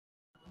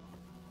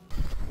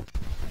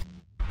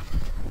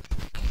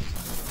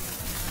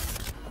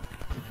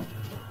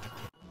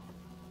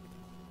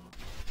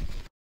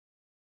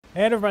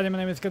Hey everybody, my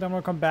name is Kid and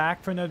welcome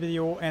back for another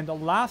video, and the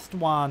last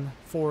one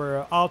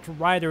for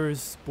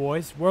Outriders,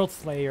 boys,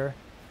 Worldslayer.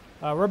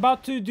 We're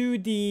about to do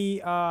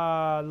the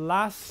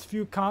last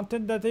few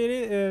content that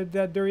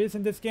there is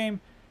in this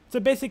game.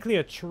 So basically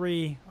a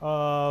tree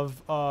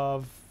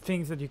of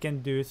things that you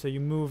can do, so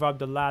you move up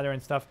the ladder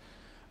and stuff.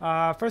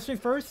 First thing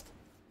first,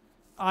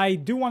 I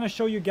do want to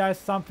show you guys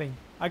something.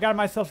 I got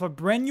myself a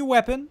brand new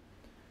weapon.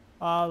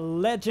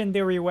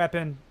 Legendary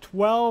weapon,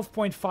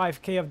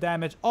 12.5k of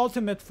damage,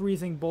 ultimate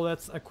freezing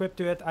bullets equipped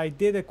to it. I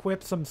did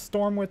equip some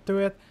storm whip to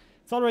it.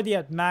 It's already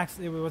at max.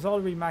 It was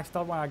already maxed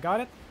out when I got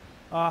it.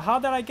 How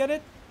did I get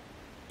it?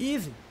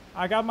 Easy.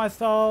 I got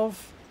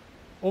myself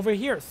over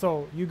here.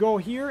 So you go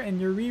here and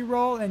you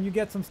reroll and you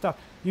get some stuff.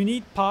 You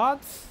need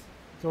pods.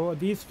 So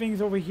these things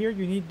over here,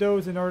 you need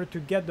those in order to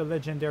get the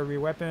legendary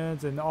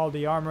weapons and all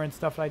the armor and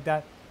stuff like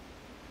that.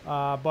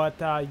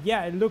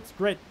 Yeah, it looks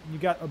great. You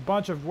got a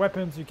bunch of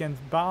weapons you can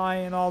buy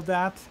and all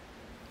that.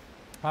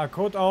 I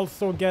could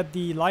also get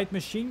the light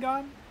machine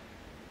gun,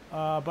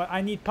 but I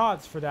need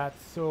pods for that.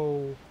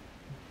 So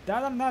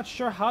that I'm not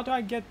sure. How do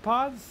I get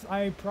pods?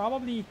 I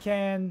probably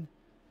can,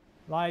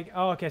 like,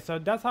 oh, okay, so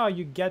that's how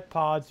you get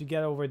pods. You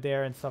get over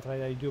there and stuff like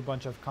that. You do a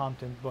bunch of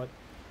content, but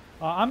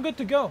I'm good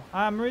to go.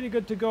 I'm really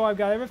good to go. I've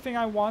got everything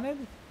I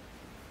wanted.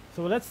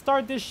 So let's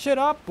start this shit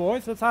up,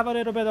 boys. Let's have a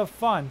little bit of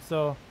fun.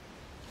 So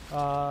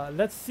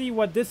let's see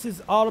what this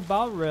is all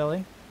about,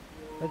 really.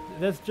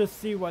 Let's just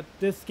see what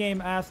this game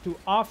has to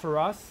offer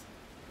us.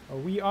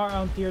 We are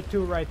on tier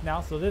 2 right now,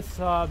 so this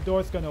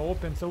door is going to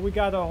open. So we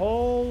got a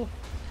whole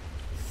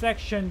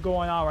section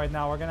going on right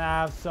now. We're going to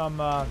have some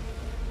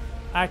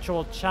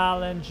actual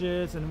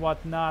challenges and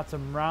whatnot,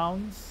 some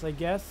rounds, I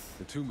guess.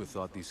 The Tuma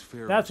thought these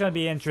pharaohs That's going to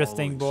be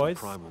interesting, boys.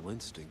 Primal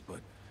instinct,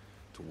 but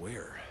to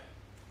where?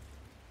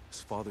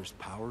 Is Father's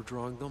power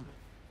drawing them?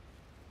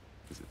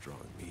 Is it drawing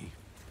me?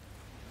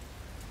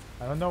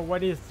 I don't know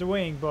what it's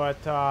doing,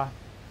 but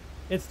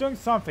it's doing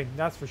something,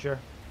 that's for sure.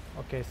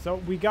 Okay, so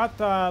we got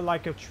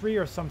like a tree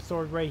or some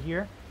sort right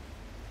here.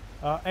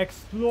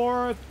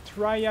 Explore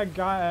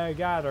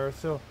Triagator.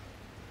 So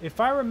if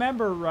I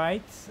remember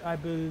right, I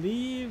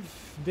believe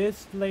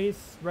this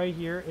place right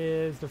here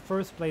is the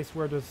first place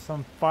where there's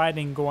some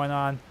fighting going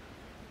on.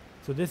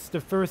 So this is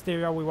the first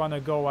area we want to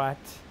go at.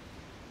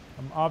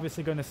 I'm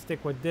obviously going to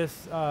stick with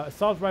this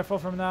assault rifle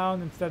from now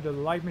on instead of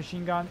the light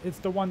machine gun. It's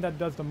the one that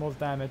does the most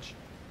damage.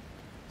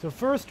 So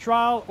first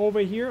trial over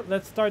here.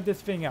 Let's start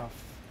this thing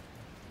off.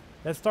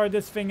 Let's start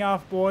this thing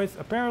off, boys.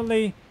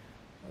 Apparently,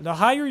 the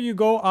higher you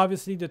go,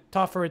 obviously, the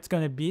tougher it's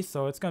going to be.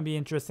 So it's going to be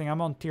interesting. I'm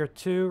on tier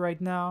 2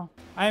 right now.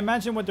 I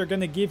imagine what they're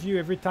going to give you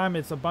every time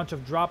is a bunch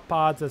of drop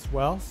pods as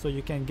well. So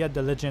you can get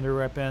the legendary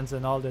weapons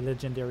and all the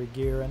legendary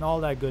gear and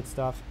all that good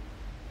stuff.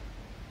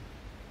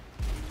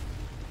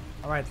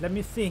 Alright, let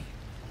me see.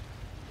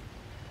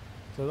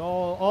 So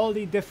all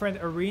the different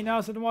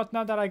arenas and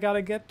whatnot that I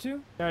gotta get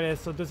to. There it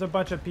is. So there's a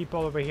bunch of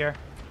people over here.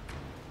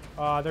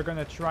 They're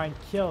gonna try and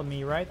kill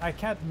me, right? I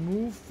can't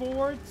move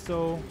forward,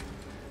 so...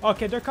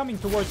 Okay, they're coming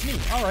towards me.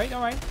 Alright,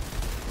 alright.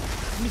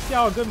 Let me see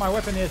how good my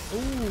weapon is.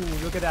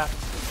 Ooh, look at that.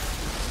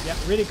 Yeah,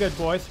 really good,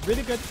 boys.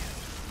 Really good.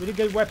 Really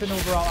good weapon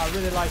overall. I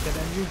really like it.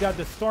 And you got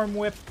the storm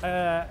whip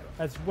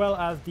as well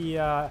as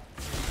the...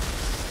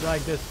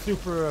 like the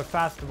super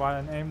fast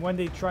one. And when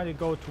they try to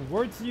go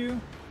towards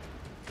you,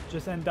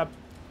 just end up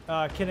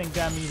killing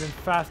them even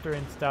faster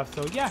and stuff.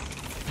 So yeah,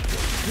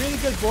 really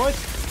good, boys.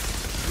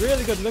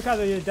 Really good. Look at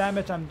the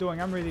damage I'm doing.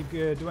 I'm really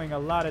good, doing a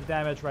lot of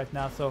damage right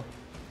now. So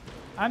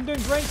I'm doing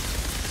great.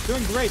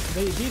 Doing great.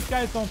 These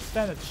guys don't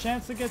stand a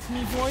chance against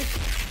me, boys.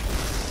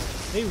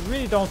 They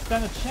really don't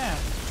stand a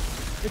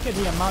chance. Look at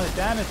the amount of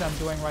damage I'm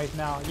doing right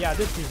now. Yeah,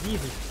 this is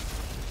easy.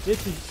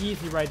 This is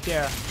easy right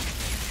there.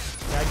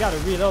 Yeah, I gotta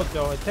reload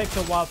though. It takes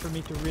a while for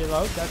me to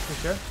reload, that's for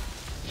sure.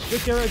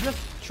 Look, they're just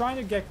trying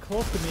to get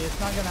close to me. It's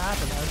not gonna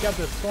happen. I've got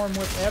the storm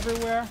whip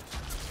everywhere.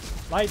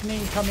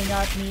 Lightning coming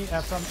at me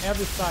from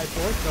every side,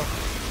 boys. So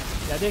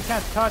yeah, they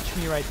can't touch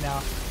me right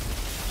now.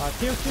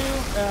 Tier 2,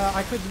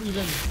 I could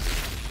even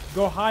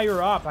go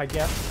higher up, I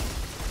guess.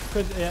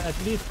 Could at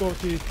least go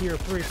to tier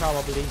 3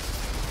 probably.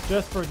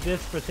 Just for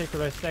this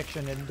particular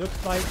section. It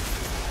looks like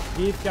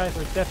these guys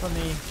are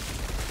definitely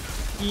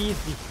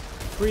easy.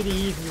 Pretty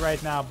easy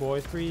right now,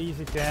 boys. Pretty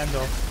easy to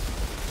handle.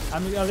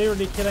 I'm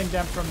literally killing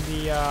them from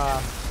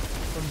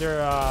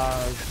their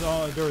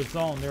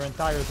zone, their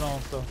entire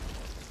zone. So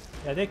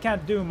yeah, they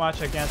can't do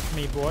much against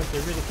me, boys. They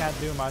really can't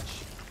do much.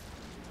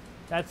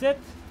 That's it.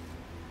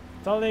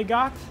 That's all they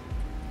got.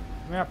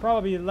 I mean, I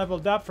probably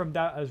leveled up from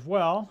that as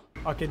well.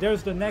 Okay,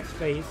 there's the next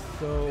phase.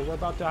 So we're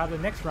about to have the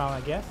next round,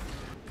 I guess.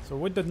 So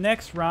with the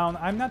next round,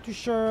 I'm not too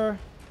sure.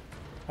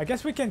 I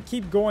guess we can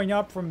keep going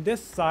up from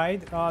this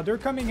side. They're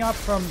coming up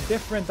from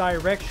different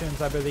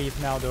directions, I believe,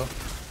 now, though.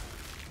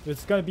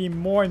 There's going to be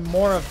more and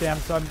more of them,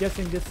 so I'm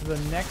guessing this is the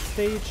next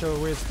stage,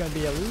 so it's going to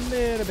be a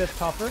little bit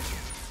tougher.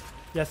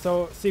 Yeah,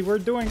 so, see, we're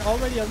doing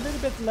already a little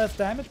bit less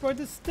damage, but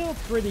it's still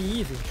pretty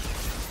easy.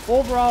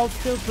 Overall,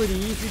 still pretty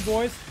easy,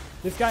 boys.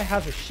 This guy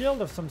has a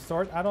shield of some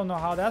sort. I don't know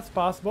how that's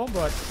possible,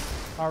 but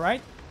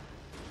alright.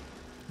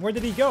 Where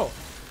did he go?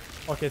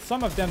 Okay,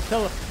 some of them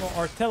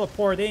are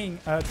teleporting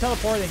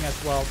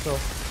as well, so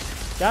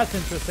that's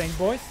interesting,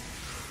 boys.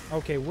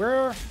 Okay,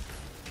 where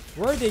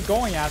are they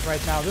going at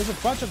right now? There's a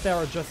bunch of them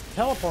are just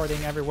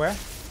teleporting everywhere.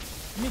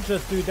 Let me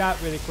just do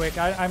that really quick.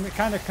 I'm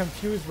kind of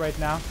confused right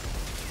now.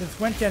 Since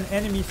when can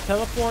enemies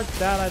teleport?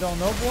 That I don't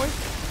know, boys.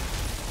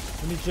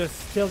 Let me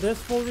just kill this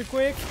fool real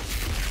quick.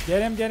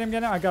 Get him, get him,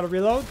 get him. I gotta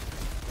reload.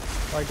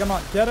 Alright, come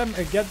on. Get him.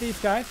 Get these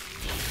guys.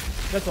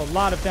 There's a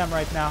lot of them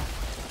right now.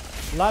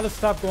 A lot of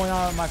stuff going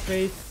on my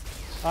face.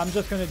 I'm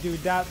just gonna do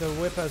that. The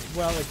whip as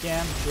well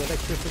again. The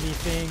electricity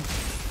thing.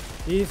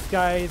 These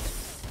guys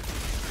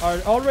are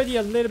already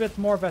a little bit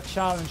more of a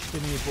challenge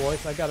to me,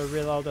 boys. I gotta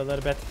reload a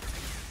little bit.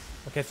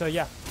 Okay, so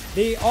yeah.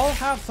 They all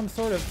have some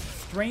sort of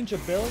strange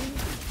ability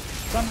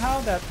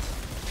somehow that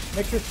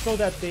makes it so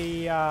that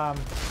they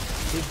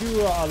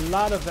do a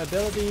lot of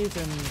abilities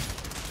and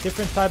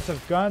different types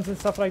of guns and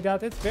stuff like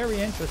that. It's very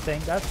interesting,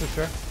 that's for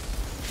sure.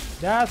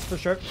 That's for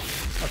sure.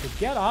 Okay,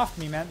 get off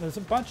me, man. There's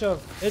a bunch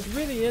of... It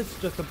really is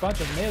just a bunch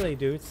of melee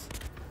dudes.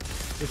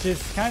 Which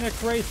is kind of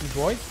crazy,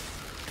 boys.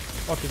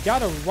 Okay,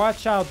 gotta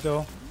watch out,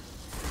 though.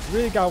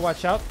 Really gotta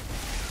watch out.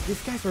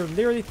 These guys are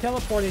literally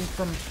teleporting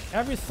from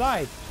every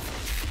side.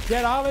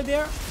 Get out of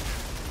there.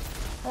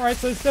 Alright,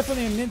 so it's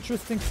definitely an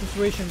interesting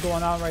situation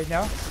going on right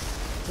now.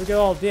 Look at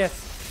all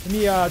this. Let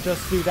me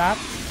just do that.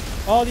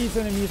 All these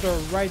enemies are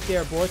right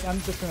there, boys.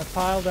 I'm just gonna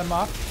pile them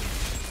up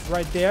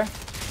right there.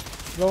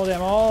 Slow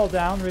them all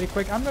down really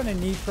quick. I'm gonna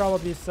need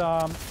probably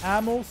some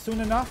ammo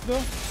soon enough, though.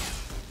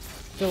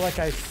 Feel like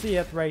I see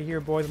it right here,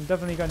 boys. I'm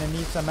definitely gonna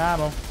need some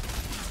ammo.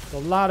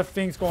 There's a lot of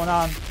things going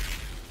on.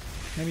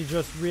 Let me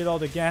just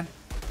reload again.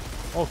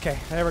 Okay,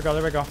 there we go,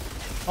 there we go.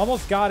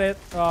 Almost got it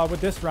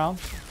with this round.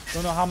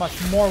 Don't know how much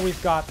more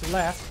we've got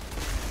left.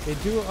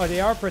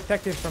 They are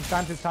protected from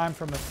time to time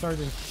from a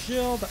certain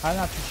shield. I'm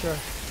not too sure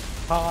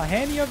how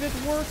any of it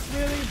works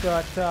really,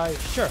 but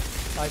sure.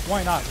 Like,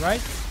 why not,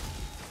 right?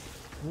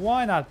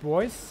 Why not,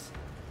 boys?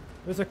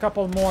 There's a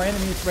couple more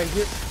enemies right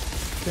here.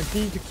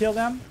 Continue to kill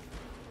them.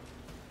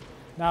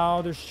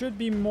 Now there should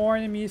be more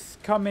enemies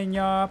coming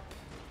up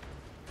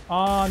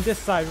on this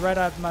side, right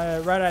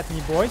at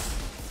me, boys.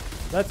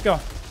 Let's go.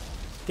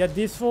 Get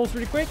these fools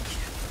really quick.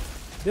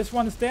 This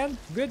one is dead.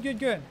 Good, good,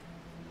 good.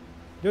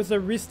 There's a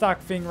restock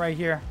thing right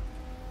here.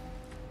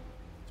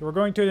 So we're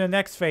going to the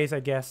next phase, I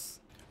guess.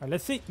 All right,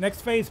 let's see.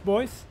 Next phase,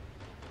 boys.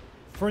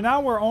 For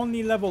now, we're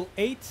only level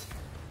 8.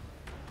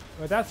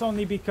 But that's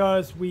only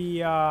because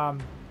we're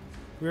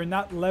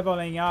not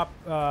leveling up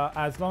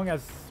as long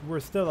as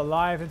we're still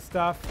alive and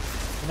stuff.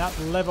 We're not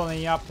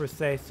leveling up per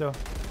se. So,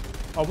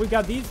 oh, we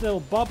got these little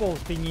bubble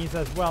thingies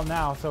as well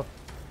now. So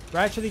we're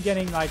actually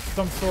getting like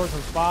some sort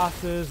of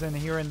bosses and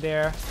here and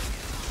there.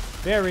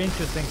 Very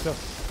interesting. So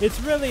it's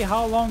really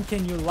how long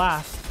can you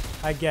last,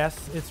 I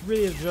guess. It's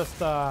really just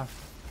that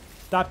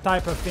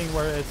type of thing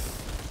where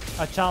it's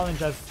a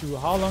challenge as to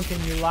how long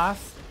can you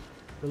last.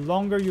 The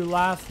longer you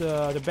last,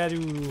 the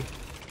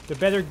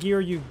better gear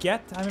you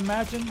get, I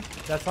imagine.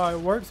 That's how it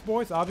works,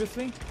 boys,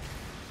 obviously.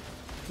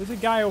 There's a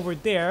guy over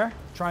there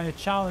trying to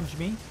challenge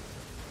me.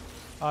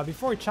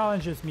 Before he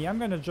challenges me, I'm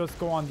going to just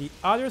go on the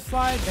other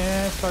side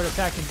and start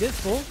attacking this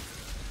fool.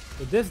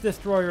 So this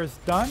destroyer is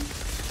done.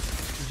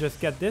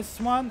 Just get this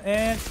one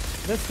and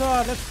let's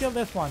kill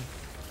this one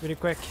really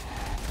quick.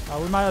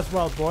 We might as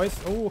well, boys.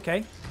 Oh,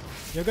 okay.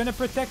 You're going to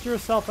protect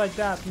yourself like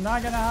that.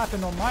 Not going to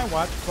happen on my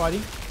watch,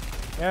 buddy.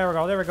 There we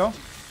go, there we go.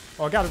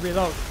 Oh, gotta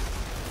reload.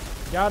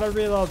 Gotta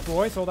reload,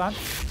 boys. Hold on.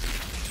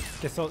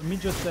 Okay, so let me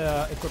just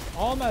equip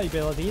all my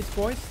abilities,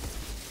 boys.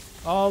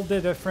 All the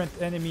different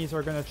enemies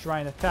are gonna try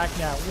and attack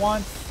me at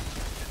once.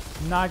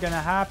 Not gonna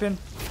happen.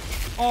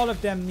 All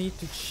of them need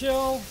to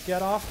chill.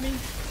 Get off me.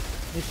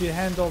 Need to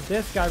handle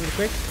this guy really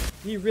quick.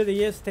 He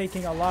really is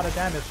taking a lot of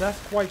damage. That's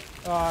quite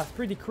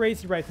pretty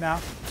crazy right now.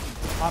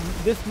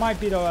 This might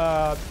be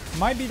the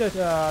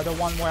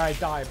one where I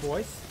die,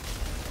 boys.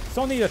 It's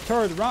only the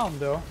third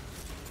round, though.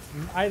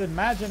 I'd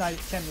imagine I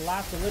can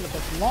last a little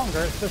bit longer,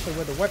 especially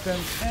with the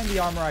weapons and the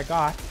armor I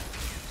got.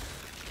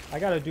 I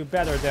gotta do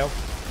better, though.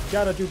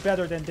 Gotta do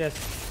better than this.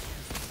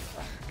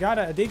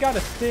 They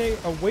gotta stay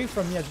away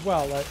from me as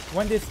well.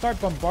 When they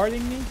start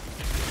bombarding me,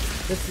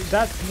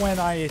 that's when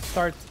I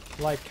start,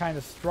 like, kind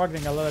of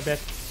struggling a little bit.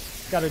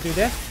 Gotta do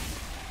this.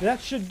 That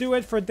should do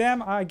it for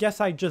them. I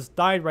guess I just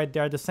died right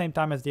there at the same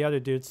time as the other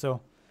dude, so...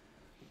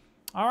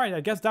 Alright,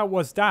 I guess that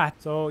was that.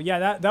 So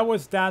yeah, that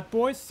was that,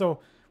 boys. So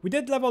we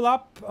did level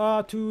up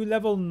to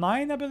level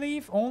 9, I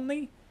believe,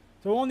 only.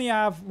 So we only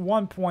have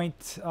 1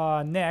 point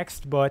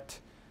next, but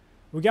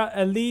we got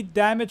Elite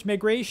Damage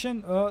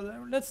Migration.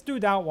 Let's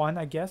do that one,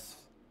 I guess.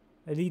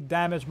 Elite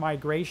Damage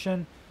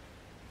Migration.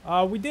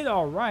 We did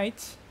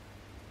alright.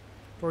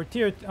 For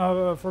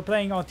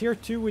playing on tier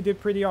 2, we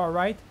did pretty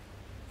alright.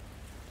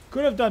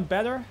 Could have done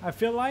better, I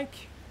feel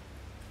like.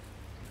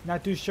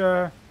 Not too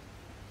sure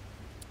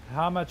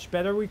how much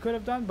better we could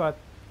have done, but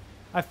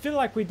I feel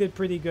like we did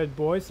pretty good,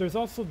 boys. There's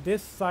also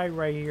this side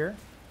right here.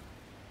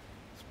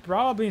 It's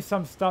probably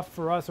some stuff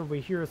for us over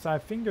here, so I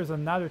think there's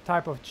another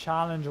type of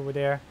challenge over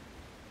there.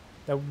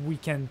 that we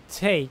can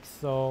take.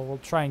 So we'll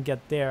try and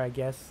get there, I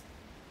guess.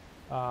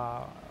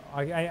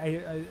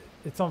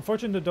 It's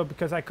unfortunate though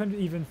because I couldn't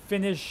even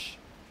finish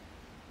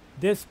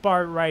this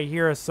part right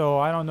here. So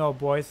I don't know,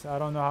 boys. I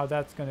don't know how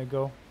that's gonna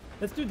go.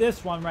 Let's do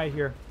this one right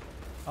here.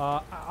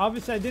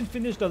 Obviously I didn't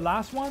finish the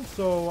last one,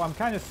 so I'm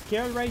kind of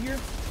scared right here.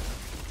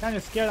 Kind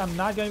of scared I'm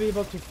not gonna be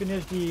able to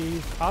finish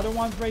these other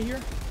ones right here.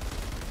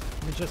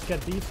 Let me just get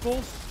these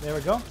fools. There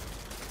we go.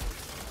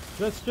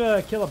 Just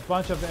kill a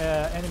bunch of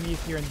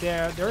enemies here and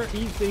there. They're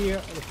easy.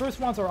 The first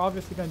ones are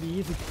obviously going to be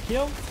easy to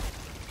kill.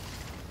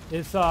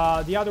 It's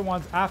the other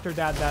ones after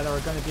that that are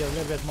going to be a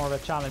little bit more of a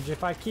challenge.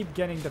 If I keep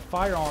getting the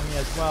fire on me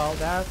as well,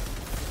 that's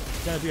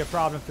going to be a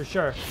problem for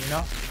sure, you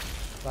know?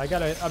 So I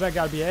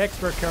gotta be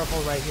extra careful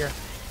right here.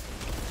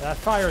 That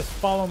fire is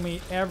following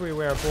me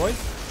everywhere, boys.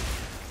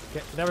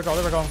 Okay, there we go,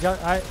 there we go.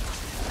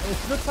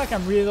 It looks like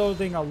I'm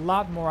reloading a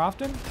lot more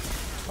often.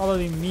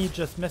 Probably me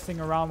just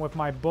messing around with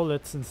my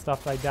bullets and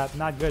stuff like that.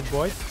 Not good,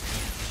 boys.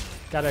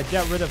 Gotta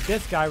get rid of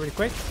this guy really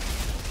quick.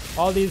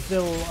 All these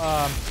little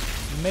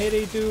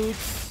melee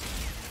dudes.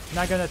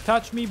 Not gonna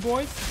touch me,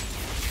 boys.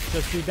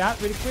 Just do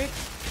that really quick.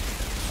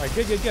 Alright,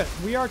 good, good, good.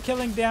 We are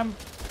killing them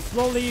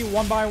slowly,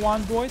 one by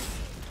one, boys.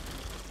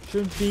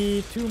 Shouldn't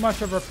be too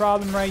much of a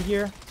problem right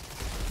here.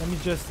 Let me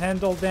just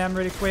handle them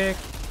really quick.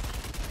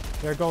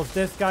 There goes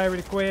this guy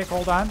really quick.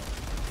 Hold on.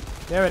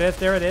 There it is,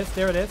 there it is,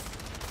 there it is.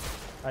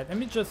 Alright, let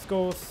me just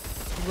go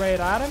straight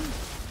at him.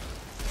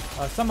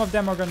 Some of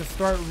them are going to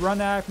start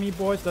running at me,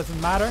 boys. Doesn't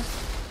matter.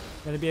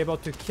 Going to be able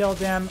to kill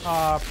them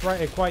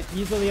quite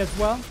easily as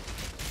well.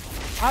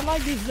 I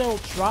like these little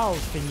trials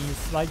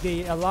thingies. Like,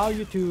 they allow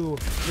you to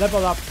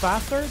level up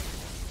faster.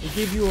 They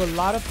give you a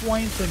lot of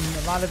points and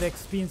a lot of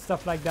XP and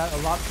stuff like that a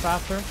lot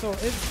faster. So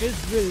it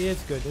really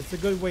is good. It's a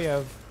good way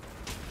of,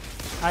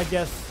 I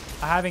guess,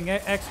 having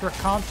extra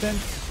content.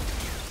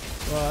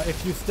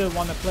 If you still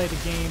want to play the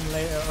game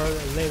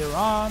later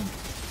on.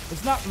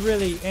 It's not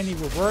really any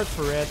reward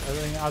for it, I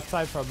mean,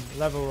 outside from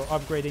level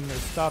upgrading your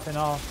stuff and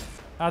all.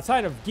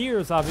 Outside of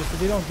Gears, obviously,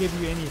 they don't give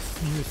you any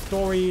new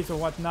stories or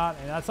whatnot,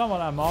 and that's not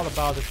what I'm all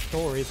about, the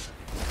stories.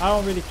 I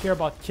don't really care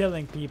about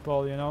killing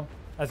people, you know,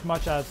 as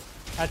much as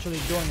actually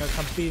doing or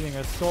completing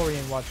a story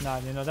and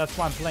whatnot, you know. That's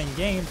why I'm playing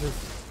games, is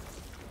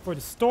for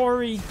the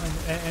story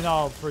and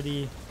all, for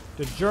the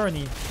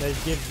journey that it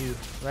gives you,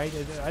 right?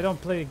 I don't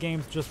play the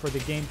games just for the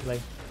gameplay.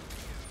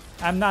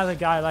 I'm not a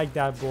guy like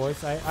that,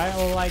 boys.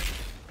 I like,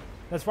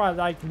 that's why I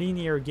like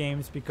linear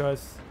games,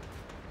 because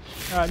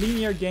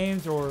linear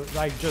games, or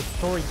like just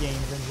story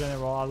games in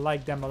general, I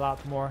like them a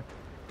lot more,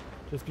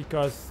 just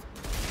because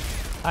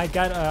I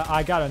got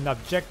an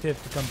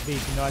objective to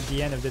complete, you know, at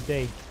the end of the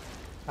day.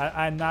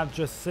 I'm not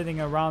just sitting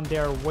around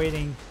there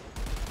waiting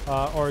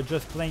or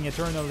just playing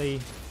eternally,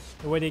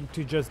 waiting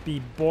to just be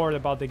bored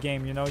about the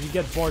game, you know. You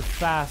get bored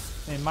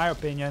fast, in my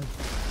opinion,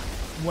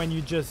 when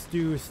you just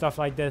do stuff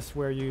like this,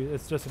 where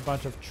it's just a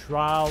bunch of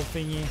trial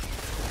thingy.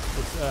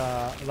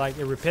 It's like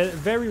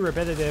very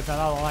repetitive, and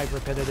I don't like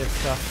repetitive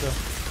stuff.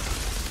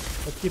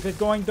 So let's keep it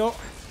going though.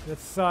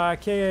 Let's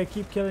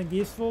keep killing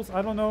these fools.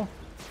 I don't know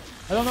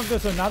if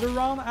there's another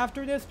round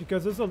after this,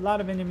 because there's a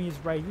lot of enemies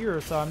right here,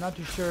 so I'm not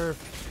too sure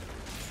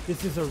if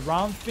this is a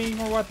round thing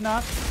or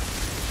whatnot.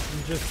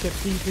 You just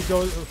continue to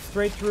go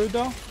straight through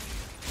though.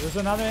 There's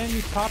another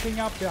enemy popping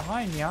up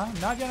behind me, huh?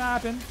 Not gonna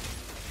happen.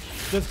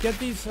 Just get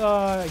these,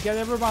 get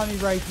everybody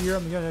right here.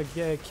 I'm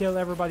gonna kill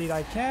everybody that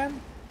I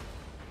can.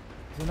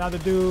 There's another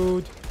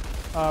dude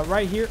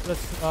right here.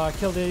 Let's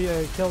kill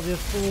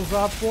these fools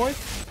off,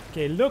 boys.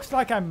 Okay, looks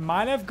like I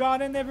might have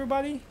gotten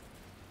everybody.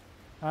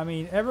 I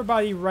mean,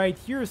 everybody right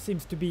here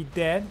seems to be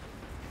dead.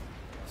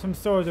 Some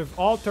sort of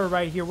altar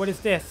right here. What is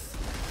this?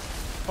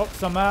 Oh,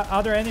 some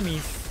other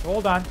enemies.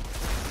 Hold on.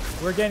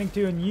 We're getting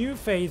to a new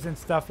phase and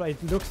stuff,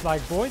 it looks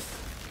like, boys.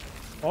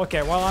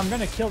 Okay, well, I'm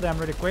gonna kill them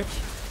really quick.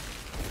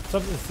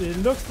 So it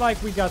looks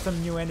like we got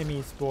some new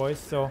enemies, boys.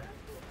 So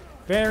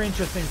very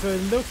interesting. So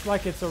it looks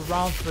like it's a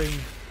round thing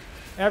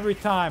every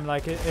time.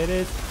 Like it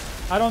is.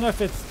 I don't know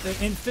if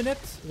it's infinite.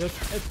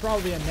 It's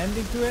probably an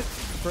ending to it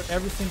for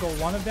every single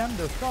one of them.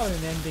 There's probably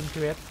an ending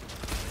to it.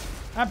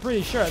 I'm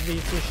pretty sure at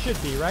least there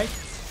should be, right?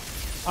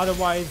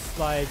 Otherwise,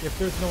 like, if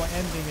there's no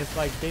ending, it's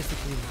like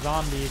basically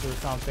zombies or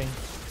something.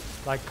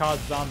 Like COD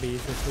zombies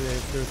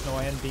if there's no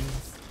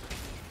endings.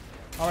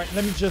 Alright,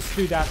 let me just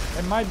do that.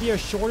 It might be a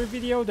shorter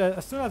video. That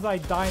as soon as I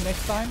die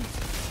next time, I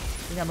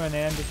think I'm going to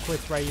end it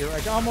quick right here.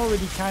 Like, I'm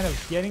already kind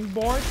of getting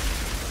bored.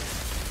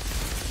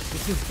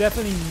 This is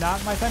definitely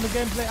not my type of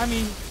gameplay. I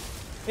mean,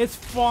 it's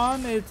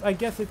fun. I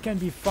guess it can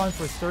be fun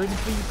for certain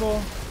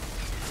people.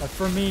 But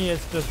for me,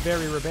 it's just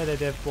very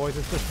repetitive, boys.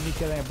 It's just me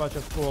killing a bunch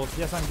of fools.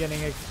 Yes, I'm getting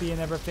XP and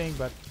everything,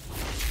 but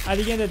at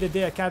the end of the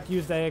day, I can't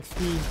use the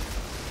XP.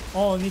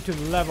 Only need to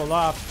level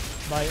up.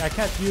 Like, I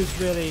can't use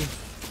really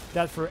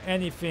that for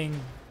anything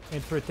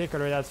in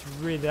particular that's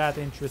really that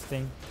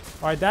interesting.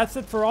 Alright, that's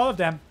it for all of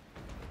them.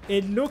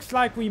 It looks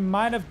like we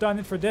might have done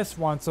it for this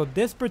one. So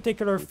this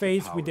particular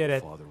phase, we did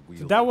it.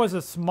 So that was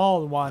a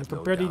small one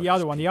compared to the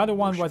other one. The other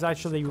one was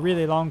actually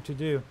really long to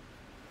do.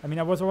 I mean,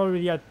 I was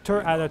already at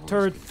a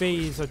third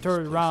phase, a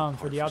third round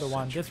for the other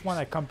one. This one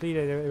I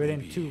completed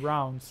within 2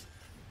 rounds.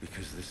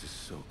 Because this is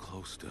so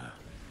close to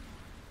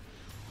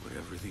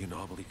whatever the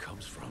anomaly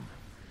comes from.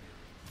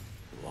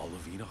 Will all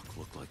of Enoch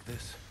look like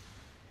this?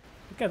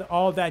 Look at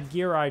all that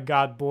gear I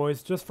got,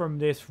 boys, just from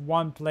this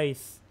one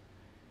place.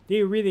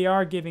 They really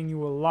are giving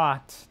you a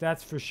lot,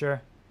 that's for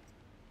sure.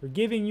 They're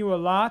giving you a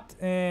lot,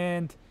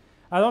 and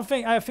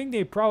I think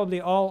they probably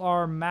all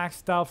are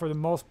maxed out for the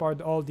most part,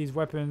 all these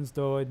weapons,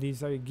 though,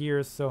 these are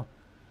gears, so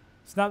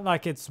it's not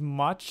like it's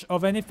much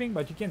of anything,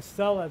 but you can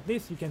sell, at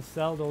least you can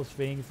sell those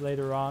things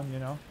later on, you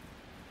know.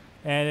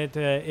 And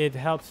it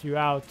helps you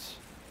out.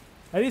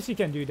 At least you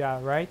can do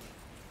that, right?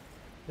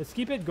 Let's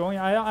keep it going.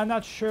 I'm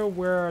not sure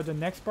where the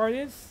next part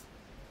is.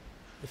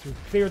 Let's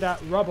clear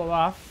that rubble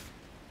off.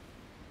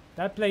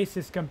 That place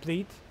is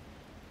complete.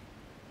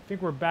 I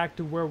think we're back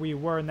to where we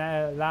were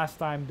last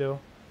time, though.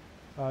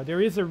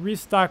 There is a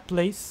restock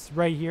place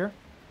right here.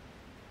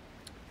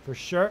 For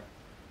sure.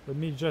 Let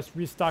me just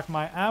restock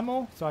my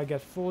ammo so I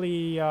get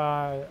fully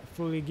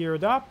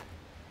geared up.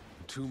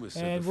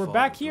 And we're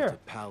back here. A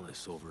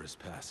palace over his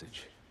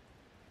passage.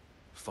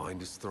 Find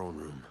his throne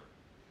room.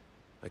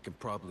 I can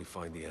probably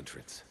find the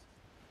entrance.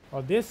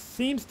 Well, this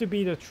seems to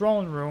be the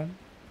throne room.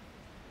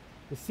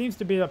 This seems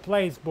to be the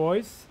place,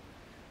 boys.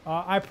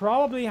 I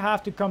probably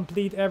have to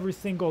complete every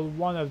single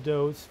one of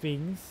those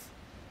things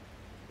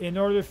in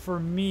order for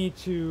me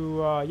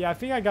to... yeah, I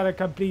think I gotta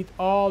complete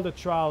all the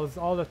trials,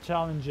 all the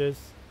challenges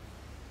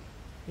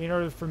in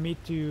order for me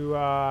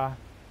to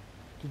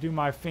do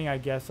my thing, I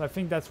guess. I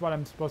think that's what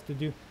I'm supposed to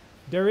do.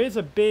 There is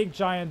a big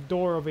giant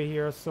door over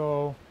here,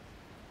 so...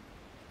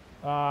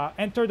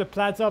 enter the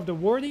Plaza of the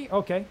Worthy?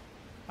 Okay.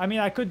 I mean,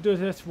 I could do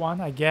this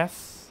one, I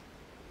guess.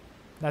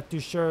 Not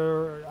too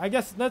sure. I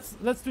guess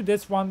let's do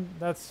this one.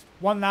 That's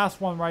one last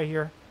one right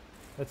here.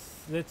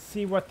 Let's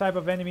see what type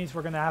of enemies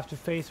we're gonna have to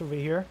face over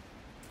here.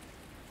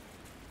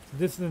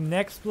 This is the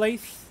next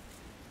place.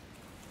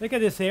 Look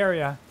at this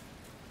area.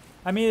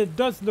 I mean, it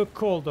does look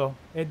cool though.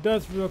 It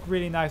does look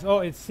really nice. Oh,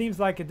 it seems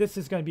like this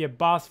is gonna be a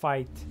boss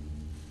fight.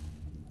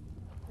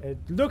 It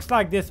looks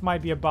like this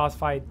might be a boss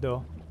fight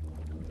though.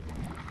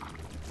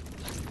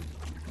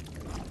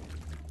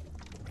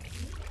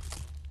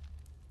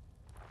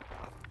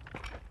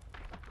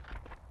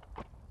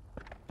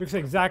 Looks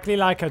exactly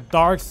like a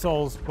Dark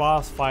Souls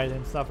boss fight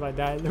and stuff like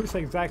that. It looks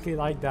exactly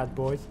like that,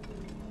 boys.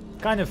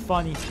 Kind of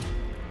funny.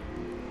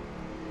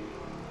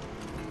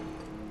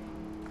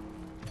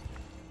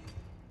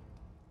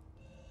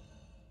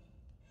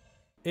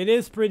 It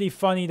is pretty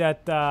funny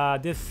that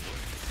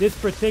this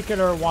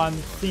particular one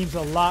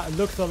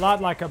looks a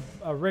lot like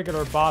a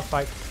regular boss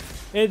fight.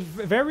 It's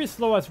very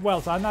slow as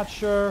well, so I'm not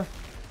sure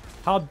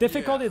how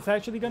difficult it's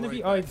actually going to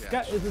be. Oh, it's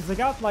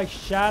got like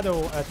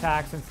shadow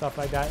attacks and stuff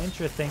like that.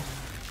 Interesting.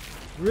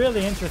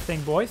 Really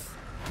interesting, boys.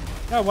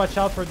 Gotta watch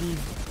out for these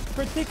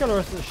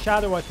particular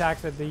shadow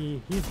attacks that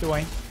he's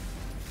doing.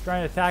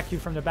 Trying to attack you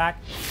from the back.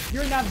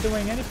 You're not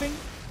doing anything.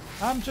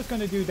 I'm just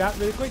gonna do that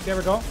really quick. There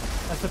we go.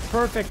 That's the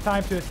perfect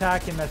time to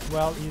attack him as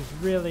well. He's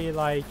really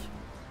like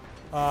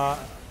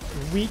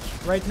weak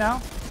right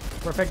now.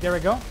 Perfect. There we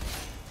go.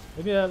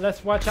 Maybe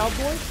let's watch out,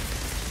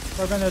 boys.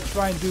 We're gonna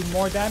try and do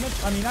more damage.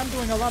 I mean, I'm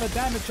doing a lot of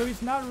damage, so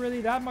he's not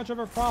really that much of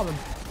a problem.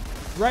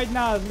 Right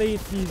now, at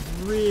least, he's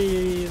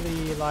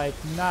really, like,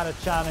 not a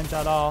challenge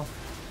at all.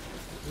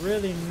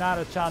 Really not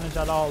a challenge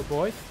at all,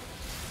 boys.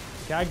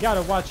 Okay, I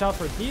gotta watch out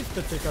for these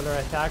particular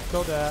attacks,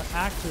 though, the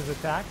axes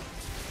attack.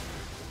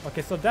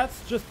 Okay, so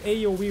that's just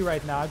AoE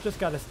right now. I just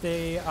gotta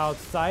stay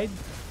outside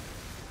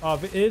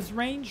of his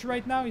range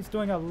right now. He's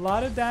doing a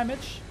lot of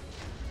damage.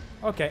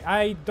 Okay,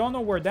 I don't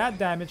know where that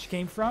damage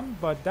came from,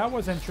 but that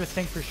was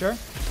interesting for sure.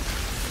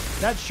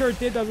 That sure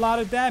did a lot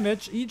of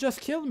damage. He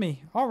just killed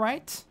me. All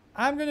right.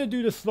 I'm gonna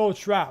do the slow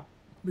trap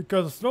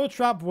because the slow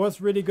trap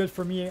was really good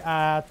for me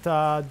at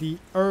the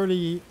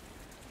early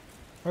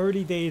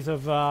days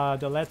of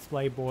the Let's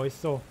Play, boys.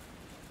 So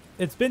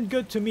it's been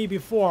good to me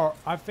before.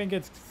 I think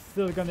it's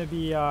still gonna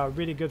be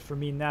really good for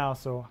me now.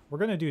 So we're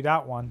gonna do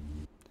that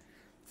one.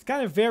 It's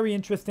kind of very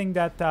interesting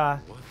that.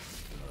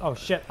 Oh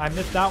shit! I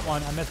missed that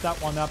one. I messed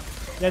that one up.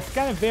 Yeah, it's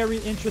kind of very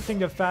interesting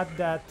the fact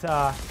that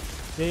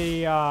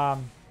they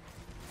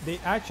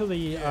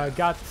actually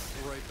got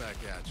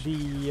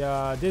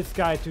this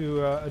guy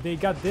to they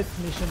got this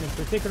mission in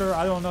particular.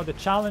 I don't know, the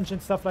challenge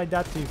and stuff like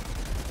that to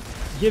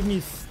get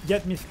me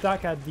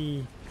stuck at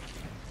the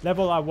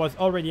level I was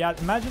already at.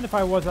 Imagine if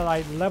I was at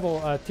like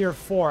level tier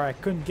 4, I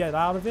couldn't get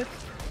out of it.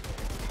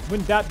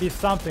 Wouldn't that be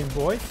something,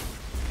 boys?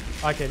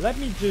 Okay, let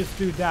me just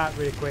do that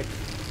really quick.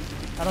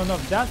 I don't know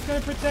if that's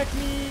gonna protect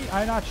me.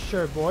 I'm not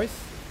sure, boys.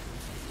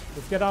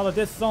 Let's get out of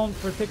this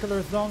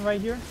particular zone right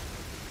here.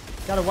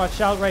 Gotta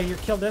watch out right here.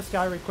 Kill this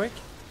guy real quick.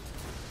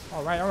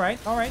 Alright, alright,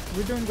 alright.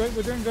 We're doing good,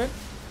 we're doing good.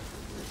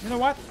 You know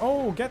what?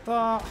 Oh,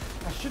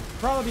 I should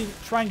probably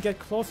try and get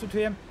closer to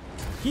him.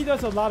 He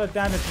does a lot of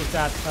damage with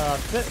that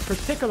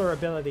particular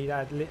ability,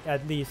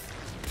 at least.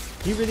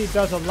 He really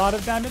does a lot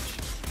of damage.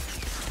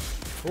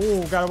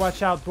 Oh, gotta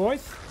watch out,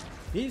 boys.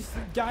 These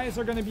guys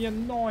are gonna be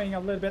annoying a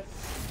little bit.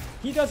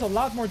 He does a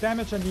lot more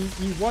damage than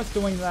he was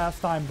doing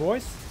last time,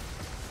 boys.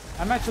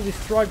 I'm actually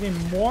struggling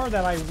more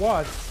than I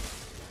was.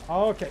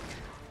 Okay.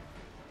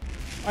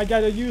 I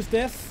gotta use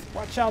this.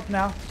 Watch out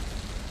now.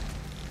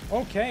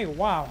 Okay,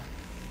 wow.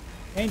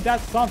 Ain't that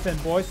something,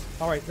 boys?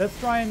 Alright, let's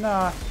try and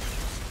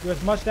do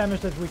as much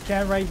damage as we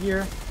can right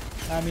here.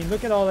 I mean,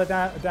 look at all the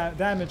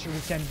damage we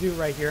can do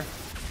right here.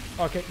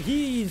 Okay,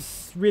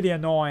 he's really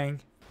annoying.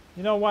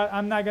 You know what?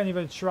 I'm not gonna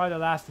even try the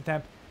last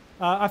attempt.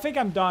 I think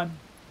I'm done.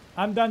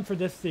 I'm done for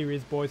this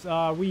series, boys.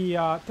 We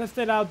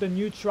tested out the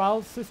new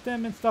trial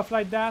system and stuff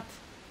like that.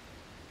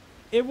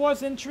 It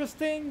was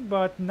interesting,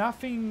 but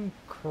nothing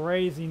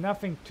crazy,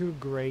 nothing too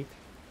great.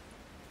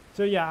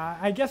 So yeah,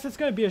 I guess it's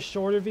gonna be a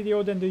shorter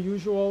video than the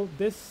usual.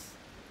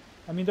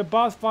 I mean, the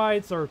boss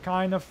fights are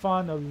kind of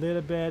fun a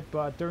little bit,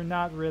 but they're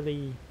not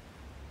really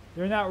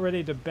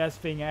the best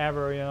thing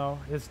ever, you know.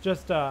 It's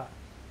just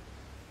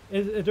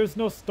there's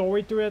no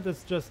story to it.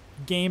 It's just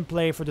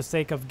gameplay for the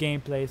sake of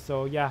gameplay.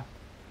 So yeah,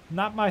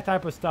 not my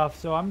type of stuff.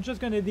 So I'm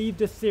just gonna leave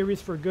this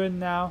series for good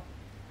now.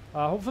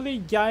 Hopefully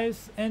you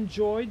guys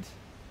enjoyed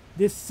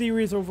this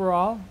series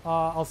overall.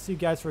 I'll see you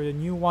guys for the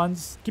new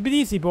ones. Keep it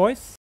easy,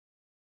 boys.